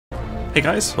Hey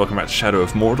guys, welcome back to Shadow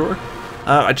of Mordor.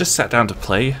 I just sat down to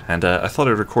play, and I thought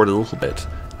I'd record a little bit.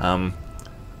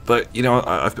 But, you know,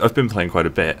 I've been playing quite a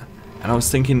bit, and I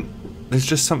was thinking, there's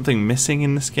just something missing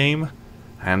in this game,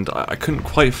 and I couldn't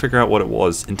quite figure out what it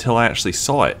was until I actually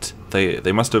saw it.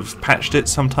 They must have patched it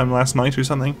sometime last night or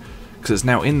something, because it's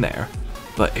now in there.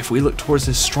 But if we look towards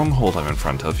this stronghold I'm in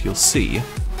front of, you'll see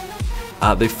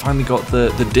they've finally got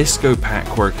the disco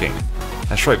pack working.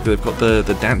 That's right, they've got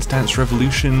the Dance Dance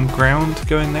Revolution ground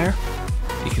going there.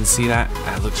 You can see that.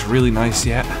 It looks really nice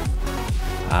yet.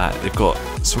 They've got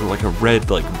sort of like a red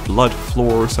blood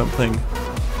floor or something.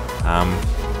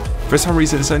 For some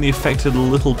reason it's only affected a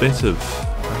little bit of...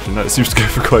 Actually no, it seems to go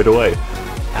for quite a way.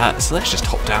 So let's just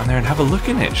hop down there and have a look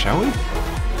in it, shall we?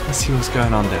 Let's see what's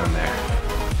going on down there.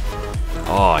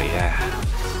 Oh yeah.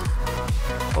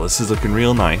 Well, this is looking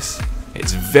real nice.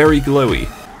 It's very glowy.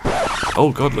 Oh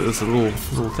god, look, there's a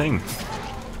little thing.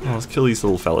 Oh, let's kill these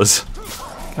little fellas.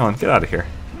 Come on, get out of here.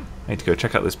 I need to go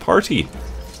check out this party.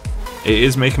 It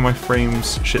is making my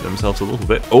frames shit themselves a little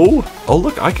bit. Oh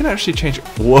look, I can actually change it.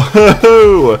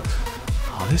 Whoa!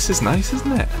 Oh, this is nice,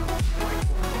 isn't it?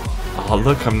 Oh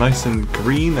look, I'm nice and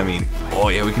green. I mean, oh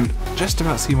yeah, we can just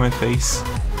about see my face.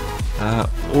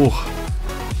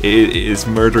 It is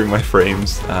murdering my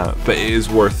frames, but it is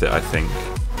worth it, I think,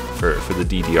 for the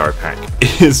DDR pack.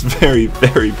 It is very,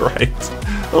 very bright.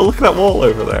 Oh, look at that wall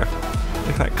over there.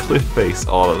 Look at that cliff face.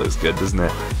 Oh, that looks good, doesn't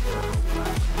it?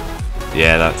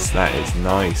 Yeah, that is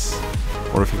nice. I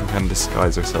wonder if we can kind of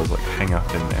disguise ourselves, like hang up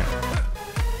in there.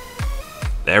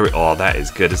 There we. Oh, that is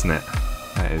good, isn't it?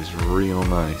 That is real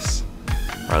nice.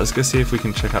 Alright, let's go see if we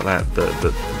can check out that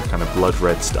the kind of blood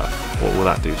red stuff. What will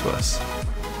that do to us?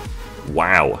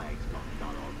 Wow.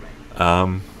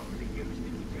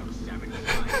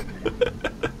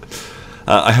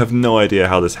 I have no idea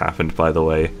how this happened, by the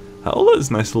way. Oh, there's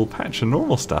a nice little patch of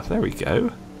normal stuff. There we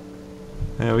go.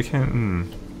 Yeah, we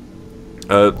can.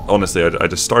 Honestly, I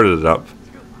just started it up.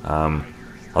 I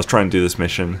was trying to do this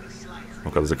mission. Oh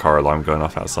god, there's a car alarm going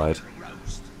off outside.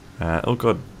 Oh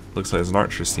god, looks like there's an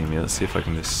archer seeing me. Let's see if I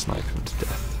can just snipe him to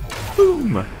death.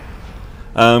 Boom!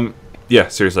 Yeah,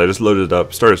 seriously, I just loaded it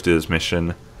up, started to do this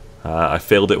mission. I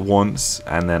failed it once,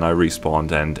 and then I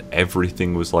respawned, and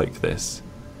everything was like this.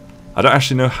 I don't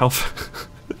actually know how...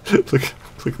 look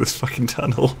at this fucking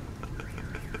tunnel.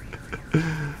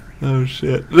 Oh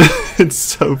shit. It's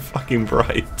so fucking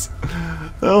bright.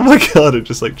 Oh my god, it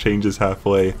just like changes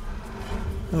halfway.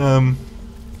 Well,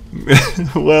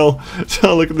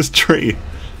 oh, look at this tree.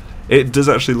 It does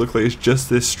actually look like it's just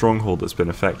this stronghold that's been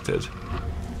affected.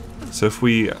 So if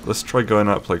we... let's try going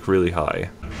up like really high.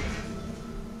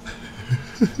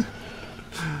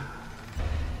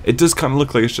 It does kind of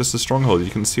look like it's just a stronghold. You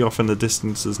can see off in the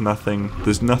distance there's nothing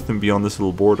beyond this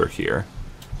little border here.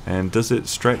 And does it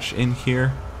stretch in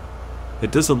here?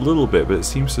 It does a little bit, but it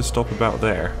seems to stop about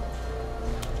there.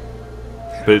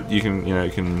 But you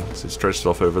can stretch it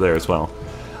off over there as well.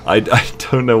 I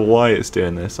don't know why it's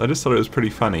doing this. I just thought it was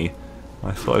pretty funny.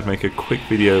 I thought I'd make a quick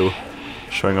video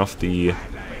showing off the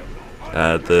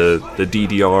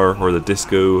DDR or the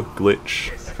disco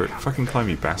glitch. Fucking climb,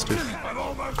 you bastard.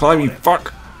 Climb, you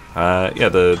fuck! Yeah,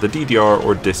 the DDR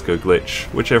or disco glitch,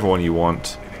 whichever one you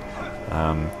want.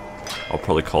 I'll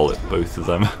probably call it both of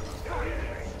them.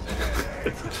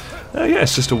 Yeah,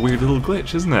 it's just a weird little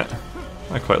glitch, isn't it?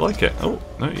 I quite like it. Oh,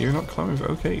 no, you're not climbing.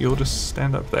 Okay, you'll just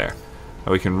stand up there.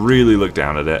 Oh, we can really look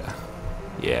down at it.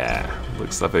 Yeah,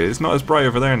 looks lovely. It's not as bright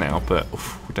over there now, but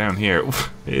down here,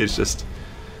 it is just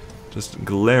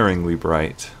glaringly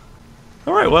bright.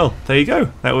 Alright, well, there you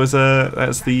go. That was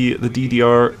that's the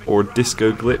DDR or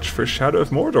disco glitch for Shadow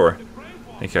of Mordor.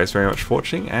 Thank you guys very much for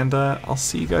watching, and I'll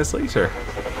see you guys later.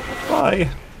 Bye!